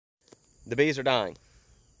The bees are dying.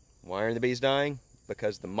 Why are the bees dying?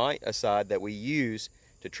 Because the miticide that we use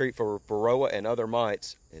to treat for Varroa and other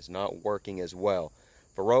mites is not working as well.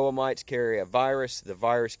 Varroa mites carry a virus. The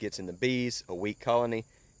virus gets in the bees, a weak colony.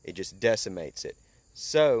 It just decimates it.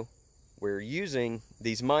 So we're using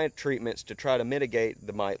these mite treatments to try to mitigate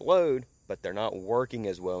the mite load, but they're not working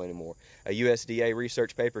as well anymore. A USDA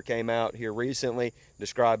research paper came out here recently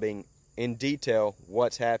describing in detail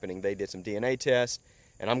what's happening. They did some DNA tests,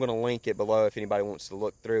 and I'm going to link it below if anybody wants to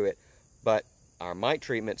look through it. But our mite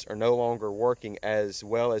treatments are no longer working as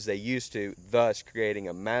well as they used to, thus creating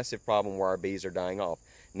a massive problem where our bees are dying off.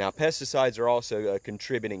 Now, pesticides are also a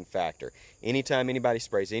contributing factor. Anytime anybody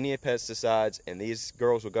sprays any pesticides, and these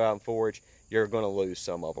girls will go out and forage, you're going to lose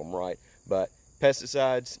some of them, right? But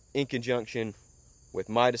pesticides in conjunction with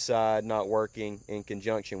miticide not working, in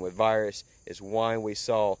conjunction with virus, is why we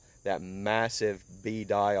saw that massive bee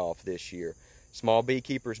die-off this year. Small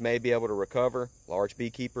beekeepers may be able to recover. Large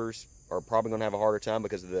beekeepers are probably going to have a harder time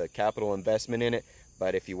because of the capital investment in it.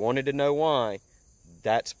 But if you wanted to know why,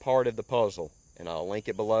 that's part of the puzzle. And I'll link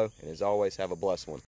it below. And as always, have a blessed one.